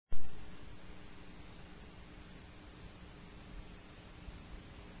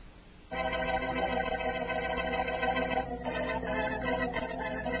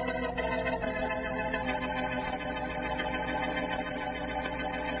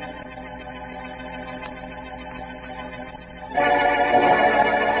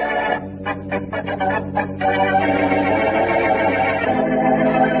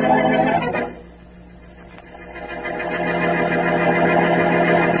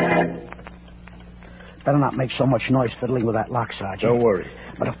Better not make so much noise fiddling with that lock, Sergeant. Don't worry.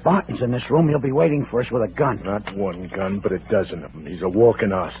 But if Barton's in this room, he'll be waiting for us with a gun. Not one gun, but a dozen of them. He's a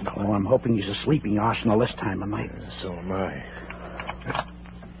walking arsenal. Oh, I'm hoping he's a sleeping arsenal this time of night. So am I.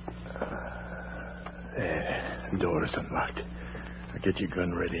 There. The door is unlocked. Now get your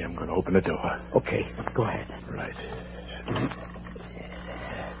gun ready. I'm going to open the door. Okay, go ahead. Right.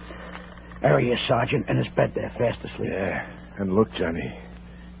 There he is, Sergeant, in his bed there, fast asleep. Yeah. And look, Johnny.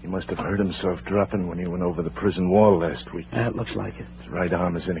 He must have heard himself dropping when he went over the prison wall last week. Yeah, it looks like it. His right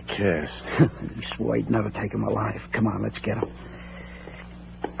arm is in a cast. He swore he'd never take him alive. Come on, let's get him.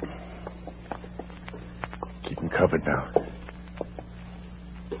 Keep him covered now.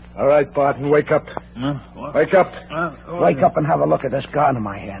 All right, Barton, wake up. What? Wake up. Wake up and have a look at this gun in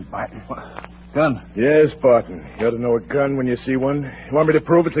my hand, Barton. Gun? Yes, Barton. You ought to know a gun when you see one. You want me to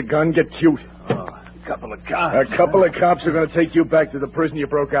prove it's a gun? Get cute. A couple of cops. A couple of cops are going to take you back to the prison you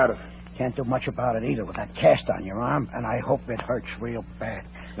broke out of. Can't do much about it either with that cast on your arm, and I hope it hurts real bad.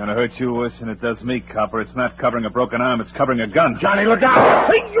 It's gonna hurt you worse than it does me, copper. It's not covering a broken arm, it's covering a gun. Johnny, look out!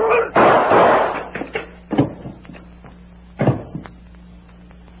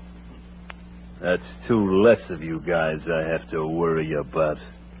 That's two less of you guys I have to worry about.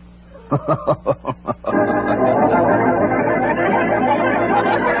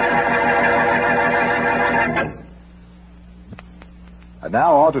 And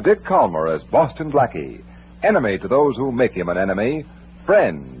now on to Dick Calmer as Boston Blackie. Enemy to those who make him an enemy.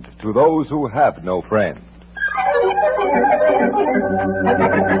 Friend to those who have no friend.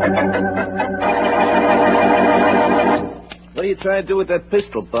 What are you trying to do with that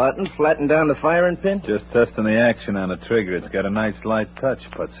pistol, Barton? Flatten down the firing pin? Just testing the action on the trigger. It's got a nice light touch,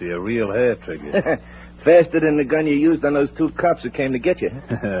 Putsy. A real hair trigger. Faster than the gun you used on those two cops who came to get you.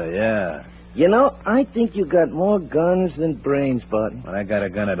 Yeah. You know, I think you got more guns than brains, Barton. When I got a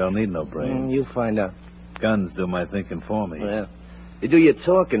gun, I don't need no brain. You find out. Guns do my thinking for me. Well, they do your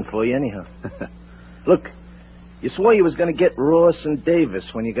talking for you anyhow. Look, you swore you was going to get Ross and Davis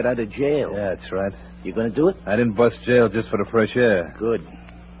when you got out of jail. Yeah, that's right. You going to do it? I didn't bust jail just for the fresh air. Good.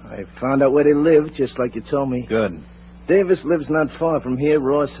 I found out where they live, just like you told me. Good. Davis lives not far from here.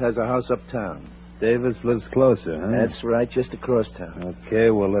 Ross has a house uptown. Davis lives closer, huh? That's right, just across town. Okay,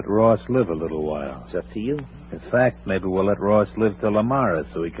 we'll let Ross live a little while. It's up to you. In fact, maybe we'll let Ross live till tomorrow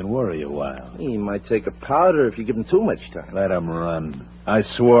so he can worry a while. He might take a powder if you give him too much time. Let him run. I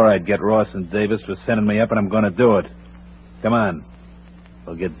swore I'd get Ross and Davis for sending me up, and I'm going to do it. Come on.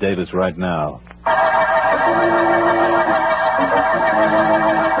 We'll get Davis right now.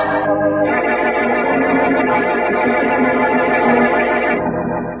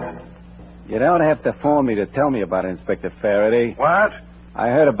 You don't have to phone me to tell me about Inspector Faraday. What? I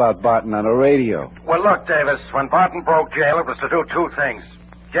heard about Barton on the radio. Well, look, Davis, when Barton broke jail, it was to do two things.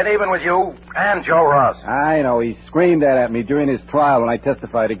 Get even with you and Joe Ross. I know. He screamed that at me during his trial when I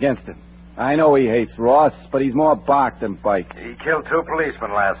testified against him. I know he hates Ross, but he's more bark than bite. He killed two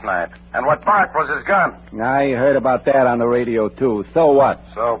policemen last night. And what barked was his gun. I heard about that on the radio, too. So what?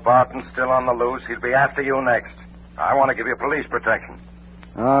 So Barton's still on the loose. He'll be after you next. I want to give you police protection.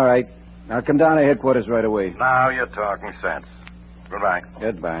 All right. I'll come down to headquarters right away. Now you're talking sense. Goodbye.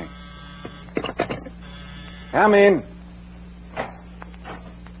 Goodbye. Come in.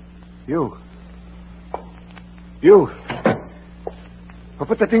 You. Oh,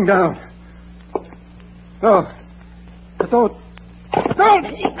 put that thing down. No. Don't. Oh,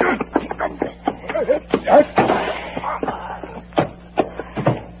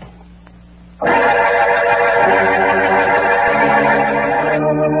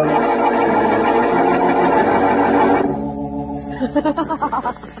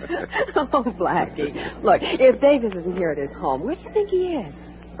 Blackie. Look, if Davis isn't here at his home, where do you think he is?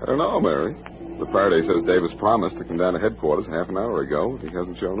 I don't know, Mary. The Faraday says Davis promised to come down to headquarters half an hour ago. He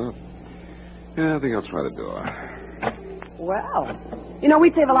hasn't shown up. Yeah, I think I'll try the door. Well,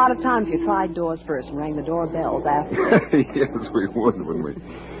 we'd save a lot of time if you tried doors first and rang the doorbells after. Yes, we would, wouldn't we?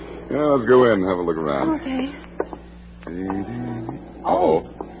 Yeah, let's go in and have a look around. Okay. Oh.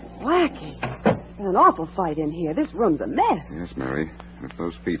 Blackie. There's an awful fight in here. This room's a mess. Yes, Mary. If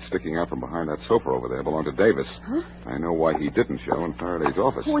those feet sticking out from behind that sofa over there belong to Davis, huh? I know why he didn't show in Faraday's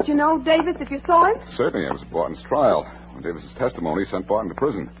office. Would you know Davis if you saw him? Certainly, I was at Barton's trial. When Davis's testimony sent Barton to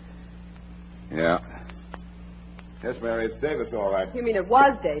prison. Yeah. Yes, Mary, it's Davis, all right. You mean it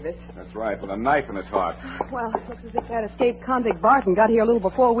was Davis? That's right, with a knife in his heart. Well, it looks as if that escaped convict Barton got here a little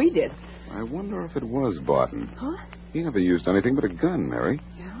before we did. I wonder if it was Barton. Huh? He never used anything but a gun, Mary.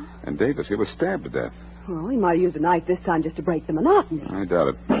 Yeah? And Davis, he was stabbed to death. Well, he might have used a knife this time just to break the monotony. I doubt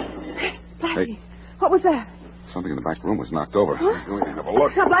it. Blackie, Hey. what was that? Something in the back room was knocked over. I'm going to have a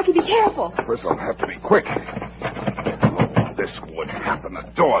look. Now, Blackie, be careful. First, I'll have to be quick. Oh, this would happen. The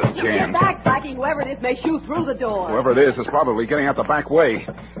door's jammed. Get back, Blackie. Whoever it is may shoot through the door. Whoever it is probably getting out the back way.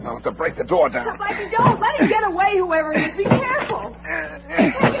 I'll have to break the door down. Now, Blackie, don't let him get away, whoever it is. Be careful.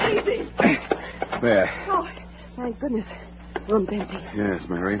 Take it easy. There. Oh, thank goodness. Room's empty. Yes,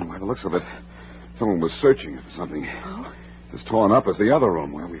 Mary. By the looks of it, someone was searching for something. Oh? It's as torn up as the other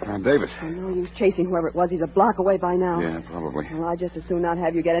room where we found Davis. No use chasing whoever it was. He's a block away by now. Yeah, probably. Well, I'd just as soon not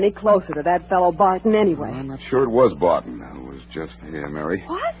have you get any closer to that fellow Barton anyway. Well, I'm not sure it was Barton who was just here, Mary.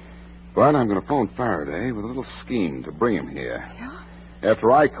 What? But I'm going to phone Faraday with a little scheme to bring him here. Yeah?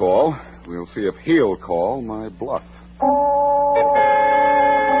 After I call, we'll see if he'll call my bluff.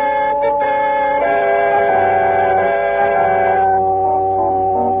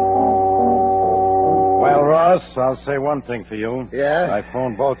 Well, Ross, I'll say one thing for you. Yeah? I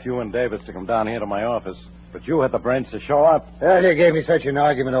phoned both you and Davis to come down here to my office, but you had the brains to show up. Well, you gave me such an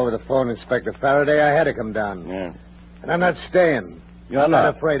argument over the phone, Inspector Faraday, I had to come down. Yeah. And I'm not staying. You're I'm not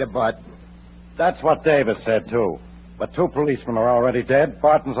not afraid of Barton. That's what Davis said, too. But 2 policemen are already dead.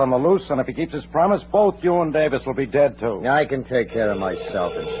 Barton's on the loose, and if he keeps his promise, both you and Davis will be dead, too. I can take care of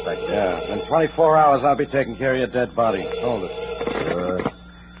myself, Inspector. Yeah. In 24 hours, I'll be taking care of your dead body. Hold it.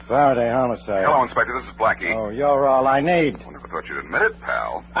 Faraday homicide. Hello, Inspector. This is Blackie. Oh, you're all I need. I never thought you'd admit it,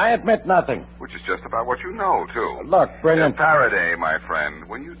 pal. I admit nothing. Which is just about what you know, too. Look, brilliant. Faraday, my friend,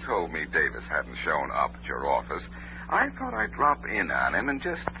 when you told me Davis hadn't shown up at your office, I thought I'd drop in on him and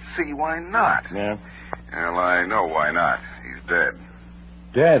just see why not. Yeah. Well, I know why not. He's dead.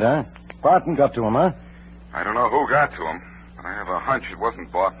 Dead, huh? Barton got to him, huh? I don't know who got to him, but I have a hunch it wasn't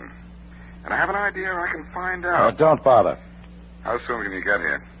Barton. And I have an idea I can find out. Don't bother. How soon can you get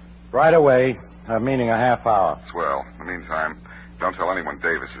here? Right away, meaning a half hour. Swell. In the meantime, don't tell anyone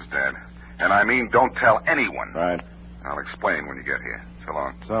Davis is dead. And I mean don't tell anyone. Right. I'll explain when you get here. So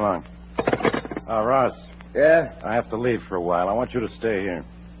long. So long. Ross. Yeah? I have to leave for a while. I want you to stay here.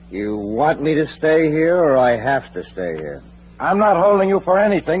 You want me to stay here, or I have to stay here? I'm not holding you for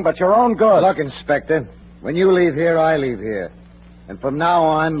anything but your own good. Look, Inspector, when you leave here, I leave here. And from now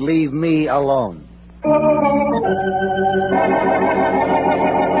on, leave me alone.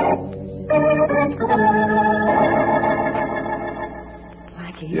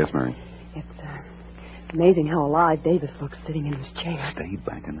 Blackie. Yes, Mary. It's amazing how alive Davis looks sitting in his chair. Stay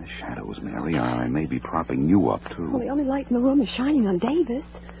back in the shadows, Mary. I may be propping you up, too. Well, the only light in the room is shining on Davis.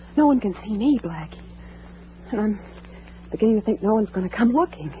 No one can see me, Blackie. And I'm beginning to think no one's going to come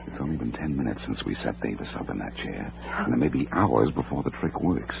looking. It's only been 10 minutes since we set Davis up in that chair. And it may be hours before the trick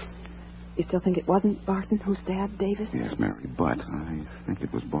works. You still think it wasn't Barton who stabbed Davis? Yes, Mary, but I think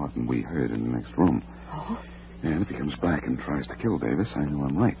it was Barton we heard in the next room. Oh? And if he comes back and tries to kill Davis, I know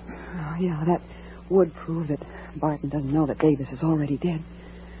I'm right. Oh, yeah, that would prove that Barton doesn't know that Davis is already dead.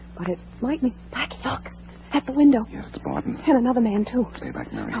 But it might mean... Blackie, look! At the window. Yes, it's Barton. And another man, too. Stay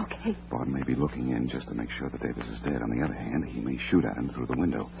back, Mary. Okay. Barton may be looking in just to make sure that Davis is dead. On the other hand, he may shoot at him through the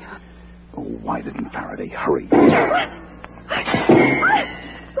window. Oh, why didn't Faraday hurry?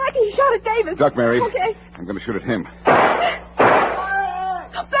 Blackie, he shot at Davis. Duck, Mary. Okay. I'm going to shoot at him.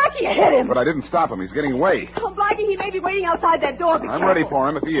 Blackie, you hit him. But I didn't stop him. He's getting away. Oh, Blackie, he may be waiting outside that door. Be I'm careful. ready for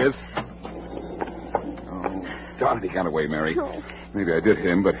him if he is. Oh, darn it, he got away, Mary. Oh. Maybe I did hit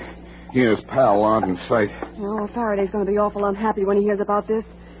him, but he and his pal aren't in sight. Oh, Faraday's going to be awful unhappy when he hears about this.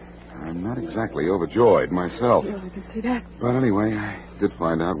 I'm not exactly overjoyed myself. Yeah, I can see that. But anyway, I did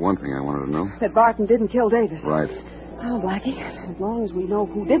find out one thing I wanted to know. That Barton didn't kill Davis. Right. Oh, Blackie, as long as we know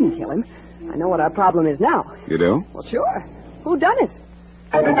who didn't kill him, I know what our problem is now. You do? Well, sure. Who done it?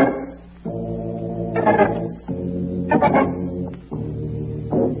 Where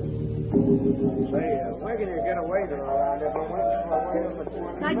can you get a waiter around here?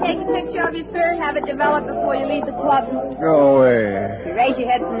 Can I take a picture of you, sir? Have it developed before you leave the club. Go away. If you raise your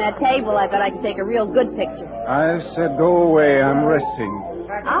head from that table, I bet I can take a real good picture. I said go away. I'm resting.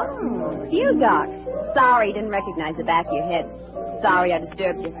 Oh, it's you, Doc. Sorry, didn't recognize the back of your head. Sorry I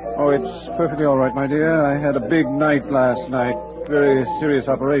disturbed you. Oh, it's perfectly all right, my dear. I had a big night last night. Very serious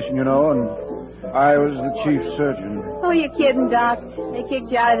operation, you know, and I was the chief surgeon. Oh, you're kidding, Doc. They kicked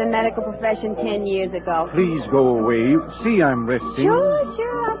you out of the medical profession 10 years ago. Please go away. You see I'm resting. Sure,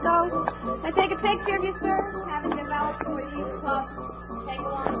 I'll go. Now take a picture of you, sir. Have it developed before you leave the club. Take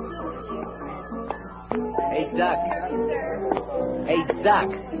along soup with you, friend. Hey, Doc. Yes, sir. Hey,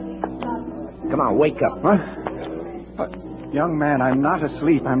 Doc. Come on, wake up. What? Young man, I'm not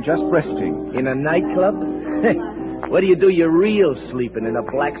asleep. I'm just resting. In a nightclub? What do? You're real sleeping in a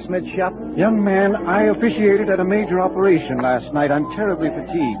blacksmith shop? Young man, I officiated at a major operation last night. I'm terribly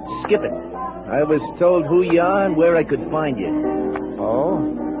fatigued. Skip it. I was told who you are and where I could find you. Oh?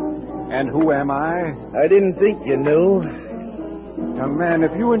 And who am I? I didn't think you knew. Young man,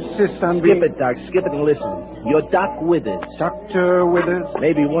 if you insist on Skip it, Doc. Skip it and listen. You're Doc Withers. Dr. Withers?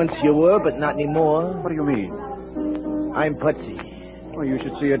 Maybe once you were, but not anymore. What do you mean? I'm Putsy. Well, you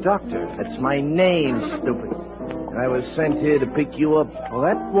should see a doctor. That's my name, stupid. I was sent here to pick you up. Well,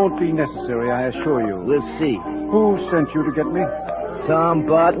 that won't be necessary, I assure you. We'll see. Who sent you to get me? Tom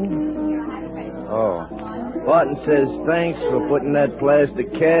Barton. Oh. Barton says thanks for putting that plastic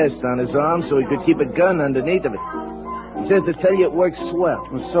cast on his arm so he could keep a gun underneath of it. He says to tell you it works swell.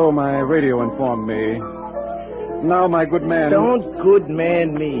 Well, so my radio informed me. Now, my good man... Don't good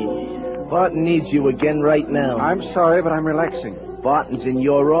man me. Barton needs you again right now. I'm sorry, but I'm relaxing. Barton's in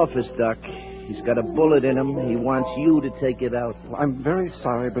your office, Doc. He's got a bullet in him. He wants you to take it out. Well, I'm very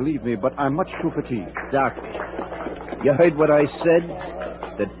sorry, believe me, but I'm much too fatigued. Doc, you heard what I said?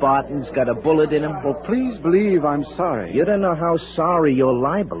 That Barton's got a bullet in him? Well, please believe I'm sorry. You don't know how sorry you're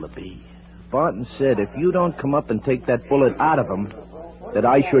liable to be. Barton said if you don't come up and take that bullet out of him, that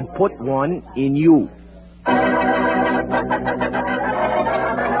I should put one in you.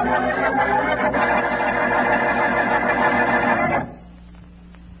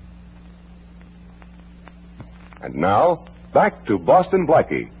 And now, back to Boston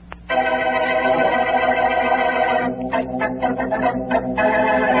Blackie.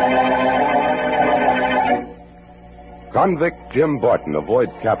 Convict Jim Barton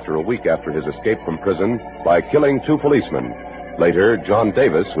avoids capture a week after his escape from prison by killing 2 policemen. Later, John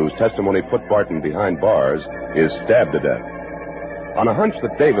Davis, whose testimony put Barton behind bars, is stabbed to death. On a hunch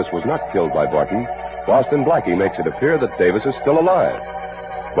that Davis was not killed by Barton, Boston Blackie makes it appear that Davis is still alive.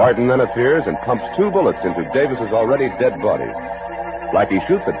 Barton then appears and pumps 2 bullets into Davis's already dead body. Blackie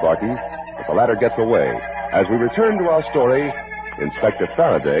shoots at Barton, but the latter gets away. As we return to our story, Inspector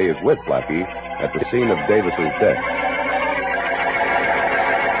Faraday is with Blackie at the scene of Davis's death.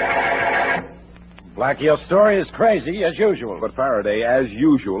 Blackie, your story is crazy, as usual. But, Faraday, as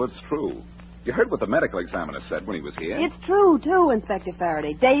usual, it's true. You heard what the medical examiner said when he was here. It's true, too, Inspector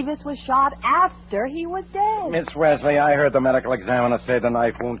Faraday. Davis was shot after he was dead. Miss Wesley, I heard the medical examiner say the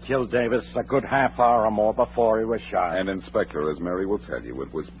knife wound killed Davis a good half hour or more before he was shot. And, Inspector, as Mary will tell you,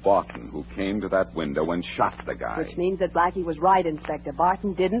 it was Barton who came to that window and shot the guy. Which means that Blackie was right, Inspector.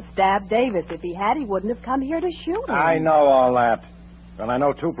 Barton didn't stab Davis. If he had, he wouldn't have come here to shoot him. I know all that. And I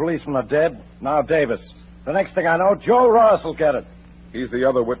know 2 policemen are dead. Now Davis. The next thing I know, Joe Ross will get it. He's the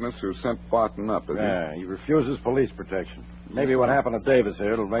other witness who sent Barton up, isn't Yeah, he refuses police protection. Maybe what happened to Davis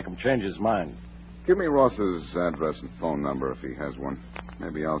here will make him change his mind. Give me Ross's address and phone number if he has one.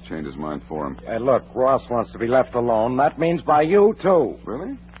 Maybe I'll change his mind for him. Hey, look, Ross wants to be left alone. That means by you, too.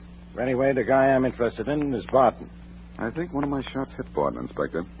 Really? Anyway, the guy I'm interested in is Barton. I think one of my shots hit Barton,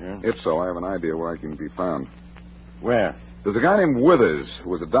 Inspector. Yeah? If so, I have an idea where I can be found. Where? There's a guy named Withers who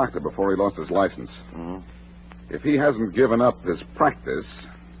was a doctor before he lost his license. Mm-hmm. If he hasn't given up his practice,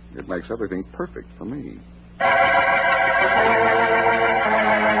 it makes everything perfect for me.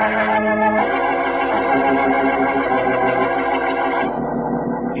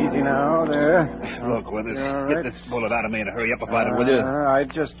 Easy now, there. Look, Withers, right? get this bullet out of me in a hurry up about it, will you? I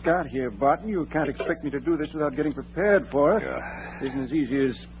just got here, Barton. You can't expect me to do this without getting prepared for it. Yeah. Isn't as easy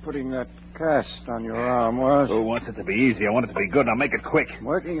as putting that cast on your arm was. Who wants it to be easy? I want it to be good, and I'll make it quick. I'm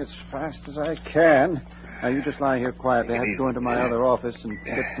working as fast as I can. Now, you just lie here quietly. I have to go into my other office and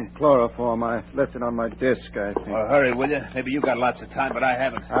get some chloroform. I left it on my desk, I think. Well, hurry, will you? Maybe you got lots of time, but I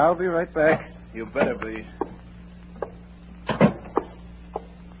haven't. I'll be right back. You better be.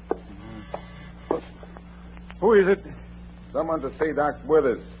 Who is it? Someone to see Dr.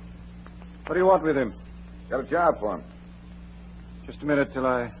 Withers. What do you want with him? Got a job for him. Just a minute till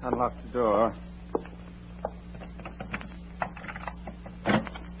I unlock the door.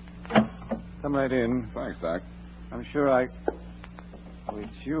 Come right in. Thanks, Doc. I'm sure I... Oh, it's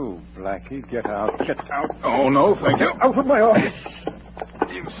you, Blackie. Get out. Get out. Oh, no, thank you. Out of my office.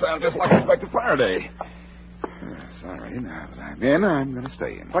 You sound just like Inspector Faraday. Sorry, now that I'm in, I'm going to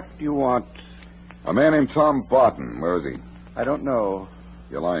stay in. What do you want? A man named Tom Barton. Where is he? I don't know.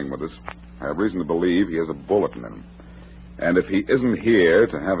 You're lying with us. I have reason to believe he has a bullet in him. And if he isn't here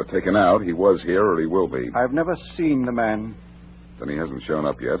to have it taken out, he was here or he will be. I've never seen the man. Then he hasn't shown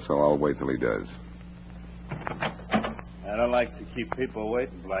up yet, so I'll wait till he does. I don't like to keep people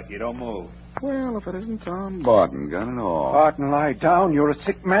waiting, Blackie. Don't move. Well, if it isn't Tom Barton, got it all. Barton, lie down. You're a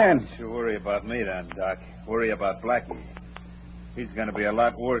sick man. Don't you worry about me then, Doc. Worry about Blackie. He's going to be a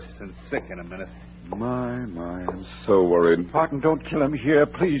lot worse than sick in a minute. My, I'm so worried. Barton, don't kill him here.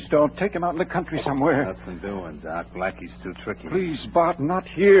 Please don't. Take him out in the country somewhere. Nothing doing, Doc. Blackie's too tricky. Please, Barton, not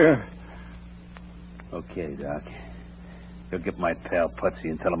here. Okay, Doc. You'll get my pal Putsy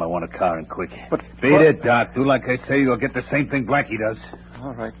and tell him I want a car and quick. But... Beat it, Doc. Do like I say. You'll get the same thing Blackie does.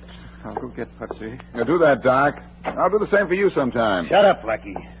 All right. I'll go get Putsy. Now, do that, Doc. I'll do the same for you sometime. Shut up,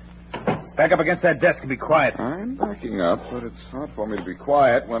 Blackie. Back up against that desk and be quiet. I'm backing up, but it's hard for me to be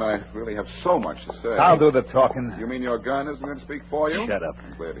quiet when I really have so much to say. I'll do the talking. You mean your gun isn't going to speak for you? Shut up.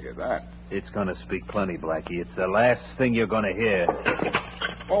 I'm glad to hear that. It's going to speak plenty, Blackie. It's the last thing you're going to hear.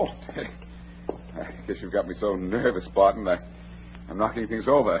 Oh, I guess you've got me so nervous, Barton. I'm knocking things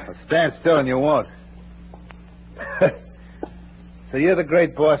over. Well, stand still and you won't. So you're the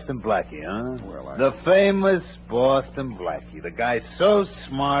great Boston Blackie, huh? Well, The famous Boston Blackie. The guy so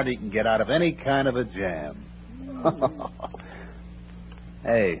smart he can get out of any kind of a jam.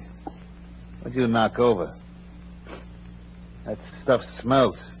 Hey, what'd you knock over? That stuff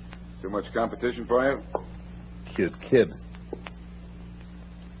smells. Too much competition for you? Cute kid.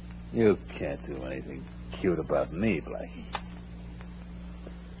 You can't do anything cute about me, Blackie.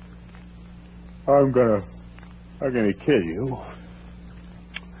 I'm gonna kill you.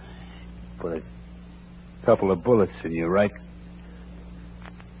 Put a couple of bullets in you, right?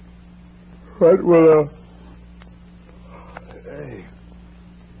 What will Hey,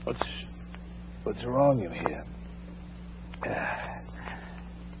 what's wrong in here?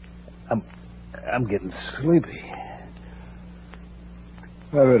 I'm getting sleepy.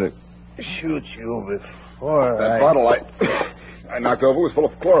 I better shoot you before That bottle I knocked over was full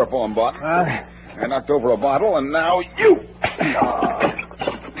of chloroform, Barton. I knocked over a bottle, and now you...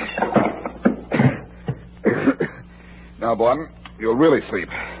 Now, Barton, you'll really sleep.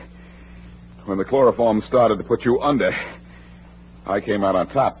 When the chloroform started to put you under, I came out on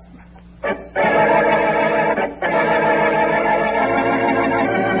top.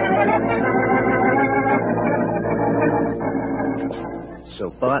 So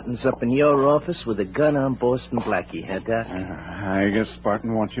Barton's up in your office with a gun on Boston Blackie, huh, Doc? I guess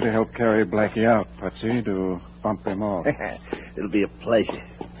Barton wants you to help carry Blackie out, Putsy, to bump him off. It'll be a pleasure.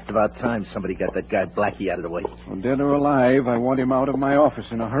 It's about time somebody got that guy Blackie out of the way. Well, dead or alive, I want him out of my office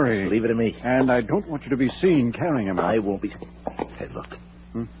in a hurry. Leave it to me. And I don't want you to be seen carrying him out. I won't be... Hey, look.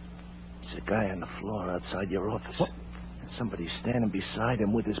 There's a guy on the floor outside your office. What? Somebody's standing beside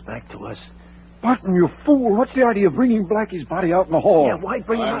him with his back to us. Barton, you fool. What's the idea of bringing Blackie's body out in the hall? Yeah, why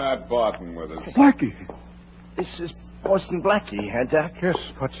bring him I'm out? not Barton with us. Blackie. This is Boston Blackie, huh, Doc? Yes,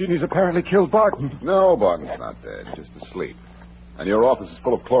 Putsy, he's apparently killed Barton. No, Barton's not dead, just asleep. And your office is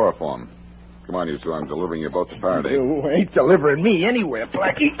full of chloroform. Come on, you two. I'm delivering you both to Faraday. You ain't delivering me anywhere,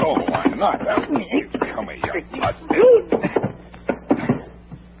 Blackie. Oh, why not? Come here, you...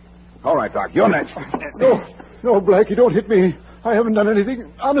 All right, Doc, you're next. No, Blackie, don't hit me. I haven't done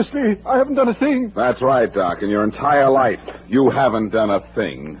anything. Honestly, I haven't done a thing. That's right, Doc. In your entire life, you haven't done a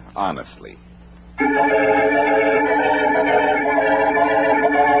thing honestly.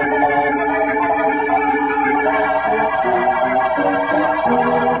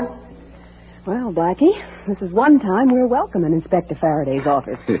 Well, Blackie, this is one time we're welcome in Inspector Faraday's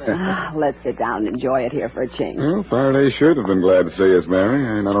office. Let's sit down and enjoy it here for a change. Well, Faraday should have been glad to see us, Mary.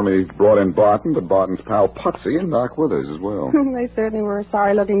 I not only brought in Barton, but Barton's pal Putsy and Doc Withers as well. They certainly were a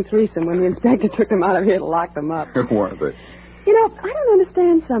sorry-looking threesome when the inspector took them out of here to lock them up. Weren't they? You know, I don't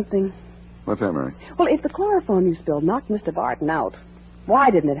understand something. What's that, Mary? Well, if the chloroform you spilled knocked Mr. Barton out,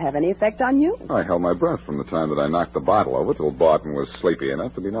 why didn't it have any effect on you? I held my breath from the time that I knocked the bottle over till Barton was sleepy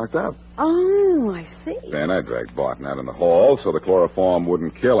enough to be knocked out. Oh, I see. Then I dragged Barton out in the hall so the chloroform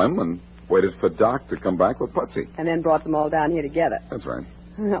wouldn't kill him and waited for Doc to come back with Putsy. And then brought them all down here together. That's right.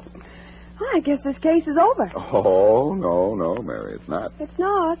 Well, I guess this case is over. Oh, no, Mary, it's not. It's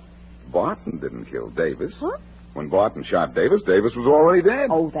not. Barton didn't kill Davis. What? When Barton shot Davis, Davis was already dead.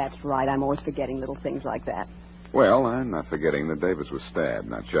 Oh, that's right. I'm always forgetting little things like that. Well, I'm not forgetting that Davis was stabbed,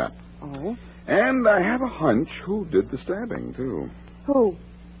 not shot. Oh? And I have a hunch who did the stabbing, too. Who?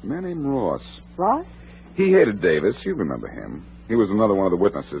 A man named Ross. Ross? He hated Davis. You remember him. He was another one of the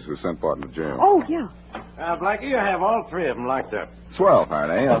witnesses who sent Barton to jail. Oh, yeah. Blackie, you have all three of them locked up. Swell,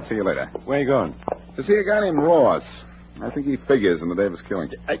 Faraday. I'll see you later. Where you going? To see a guy named Ross. I think he figures in the Davis killing.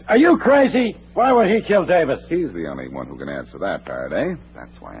 Are you crazy? Why would he kill Davis? He's the only one who can answer that, Faraday. That's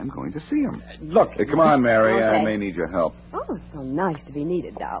why I'm going to see him. Look. Hey, come on, Mary. Okay. I may need your help. Oh, it's so nice to be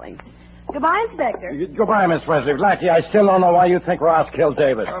needed, darling. Goodbye, Inspector. Goodbye, Miss Wesley. Blackie, I still don't know why you think Ross killed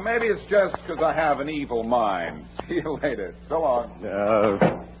Davis. Well, maybe it's just because I have an evil mind. See you later. So long.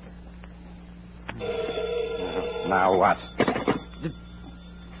 Now what?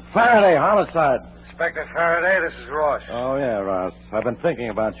 Faraday, homicide. Inspector Faraday, this is Ross. Oh, yeah, Ross. I've been thinking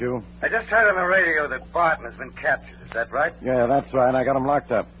about you. I just heard on the radio that Barton has been captured. Is that right? Yeah, that's right. I got him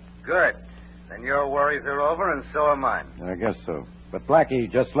locked up. Good. Then your worries are over, and so are mine. I guess so. But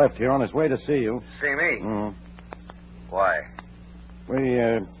Blackie just left here on his way to see you. See me? Mm-hmm. Why?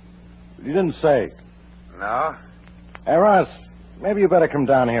 You didn't say. No? Hey, Ross, maybe you better come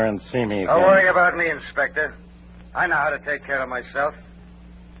down here and see me again. Don't worry about me, Inspector. I know how to take care of myself.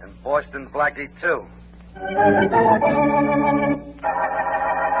 And Boston Blackie, too.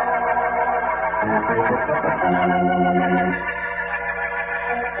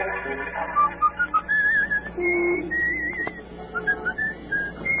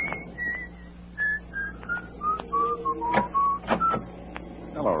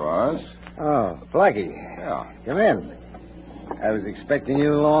 Hello, Ross. Oh, Blackie. Yeah. Come in. I was expecting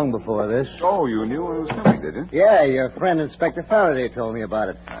you long before this. Oh, you knew I was coming, did you? Yeah, your friend Inspector Faraday told me about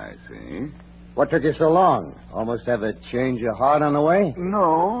it. I see. What took you so long? Almost have a change of heart on the way?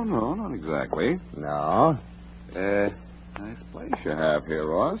 No, not exactly. No? Nice place you have here,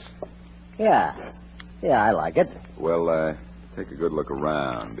 Ross. Yeah. Yeah, I like it. Well, take a good look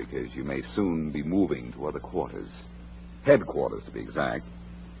around, because you may soon be moving to other quarters. Headquarters, to be exact.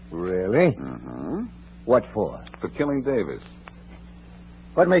 Really? Mm-hmm. What for? For killing Davis.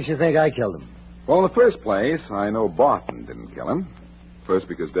 What makes you think I killed him? Well, in the first place, I know Barton didn't kill him. First,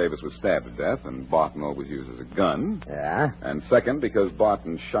 because Davis was stabbed to death, and Barton always uses a gun. Yeah? And second, because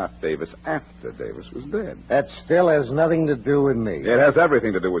Barton shot Davis after Davis was dead. That still has nothing to do with me. It has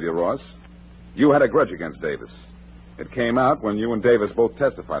everything to do with you, Ross. You had a grudge against Davis. It came out when you and Davis both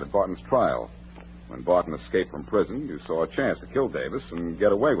testified at Barton's trial. When Barton escaped from prison, you saw a chance to kill Davis and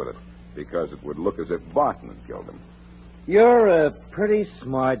get away with it, because it would look as if Barton had killed him. You're a pretty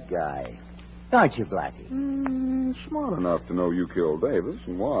smart guy. Aren't you, Blackie? Smart enough to know you killed Davis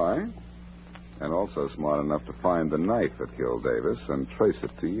and why. And also smart enough to find the knife that killed Davis and trace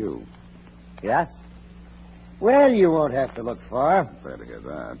it to you. Yeah? Well, you won't have to look far. Glad to hear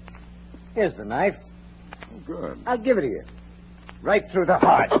that. Here's the knife. Oh, good. I'll give it to you. Right through the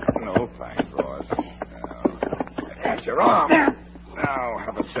heart. No, thanks, Ross. That's your arm. Now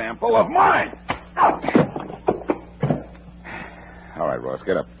have a sample of mine. All right, Ross,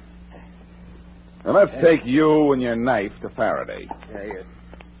 get up. Now, let's take you and your knife to Faraday. Yeah,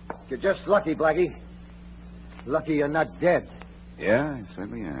 you're just lucky, Blackie. Lucky you're not dead. Yeah, I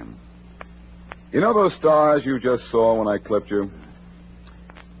certainly am. You know those stars you just saw when I clipped you?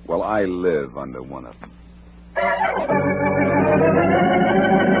 Well, I live under one of them.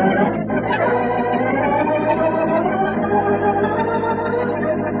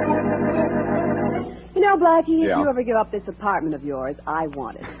 You know, Blackie, Yeah. if you ever give up this apartment of yours, I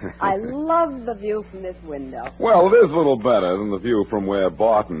want it. I love the view from this window. Well, it is a little better than the view from where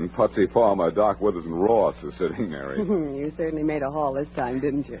Barton, Putsy Palmer, Doc Withers, and Ross are sitting, Mary. You certainly made a haul this time,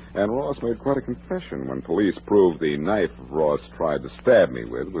 didn't you? And Ross made quite a confession when police proved the knife Ross tried to stab me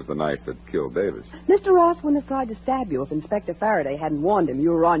with was the knife that killed Davis. Mr. Ross wouldn't have tried to stab you if Inspector Faraday hadn't warned him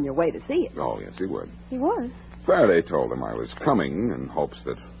you were on your way to see it. Oh, yes, he would. He was. Faraday told him I was coming in hopes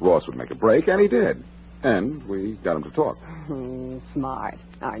that Ross would make a break, and he did. And we got him to talk. Smart,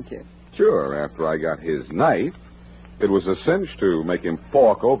 aren't you? Sure, after I got his knife, it was a cinch to make him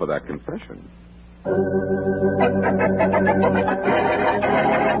fork over that confession.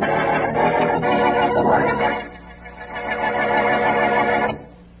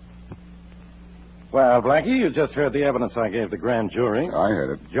 Well, Blackie, you just heard the evidence I gave the grand jury. I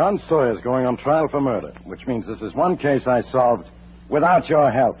heard it. John Sawyer's going on trial for murder, which means this is one case I solved without your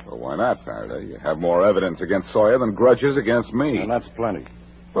help. Well, why not, Faraday? You have more evidence against Sawyer than grudges against me. And that's plenty.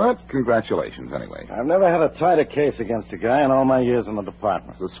 But congratulations, anyway. I've never had a tighter case against a guy in all my years in the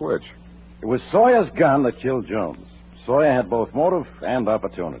department. It's a switch. It was Sawyer's gun that killed Jones. Sawyer had both motive and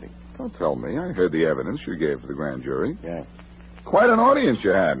opportunity. Don't tell me. I heard the evidence you gave to the grand jury. Yeah. Quite an audience you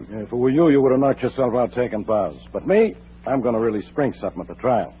had. Yeah, if it were you, you would have knocked yourself out taking bars. But me, I'm going to really spring something at the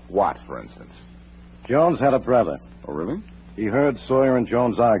trial. What, for instance? Jones had a brother. Oh, really? He heard Sawyer and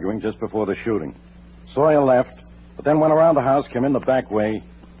Jones arguing just before the shooting. Sawyer left, but then went around the house, came in the back way,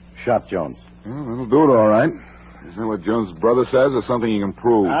 shot Jones. Well, that'll do it all right. Is that what Jones' brother says, or something you can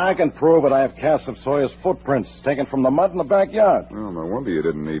prove? I can prove it. I have casts of Sawyer's footprints taken from the mud in the backyard. Well, no wonder you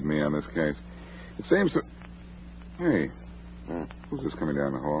didn't need me on this case. It seems to... Hey, who's this coming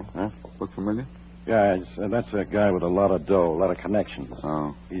down the hall? Huh? Look familiar? Yeah, that's a guy with a lot of dough, a lot of connections.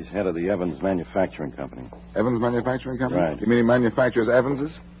 Oh. He's head of the Evans Manufacturing Company. Evans Manufacturing Company? Right. You mean he manufactures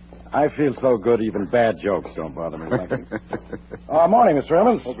Evanses? I feel so good, even bad jokes don't bother me. Morning, Mr.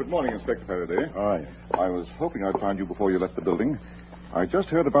 Evans. Oh, good morning, Inspector Faraday. How are you? I was hoping I'd find you before you left the building. I just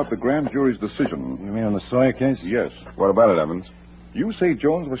heard about the grand jury's decision. You mean on the Sawyer case? Yes. What about it, Evans? You say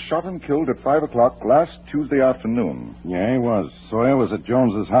Jones was shot and killed at 5 o'clock last Tuesday afternoon. Yeah, he was. Sawyer was at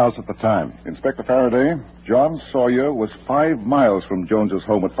Jones's house at the time. Inspector Faraday, John Sawyer was 5 miles from Jones's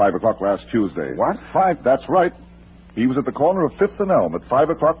home at 5 o'clock last Tuesday. What? 5? That's right. He was at the corner of 5th and Elm at 5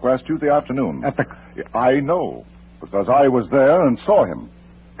 o'clock last Tuesday afternoon. At the... I know, because I was there and saw him.